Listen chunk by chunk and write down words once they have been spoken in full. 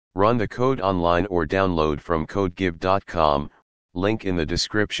Run the code online or download from codegive.com, link in the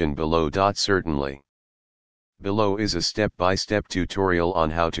description below. Certainly. Below is a step-by-step tutorial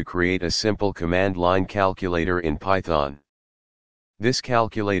on how to create a simple command line calculator in Python. This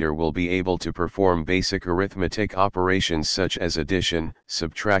calculator will be able to perform basic arithmetic operations such as addition,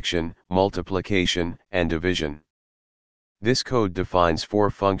 subtraction, multiplication, and division. This code defines 4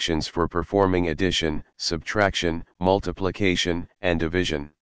 functions for performing addition, subtraction, multiplication, and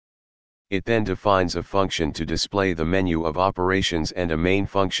division. It then defines a function to display the menu of operations and a main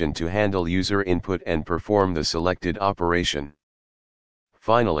function to handle user input and perform the selected operation.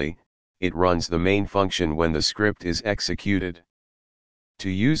 Finally, it runs the main function when the script is executed. To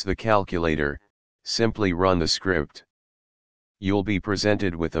use the calculator, simply run the script. You'll be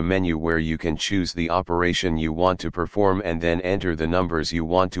presented with a menu where you can choose the operation you want to perform and then enter the numbers you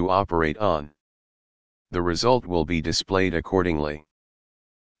want to operate on. The result will be displayed accordingly.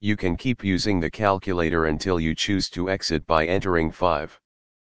 You can keep using the calculator until you choose to exit by entering 5.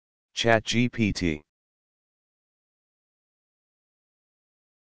 ChatGPT.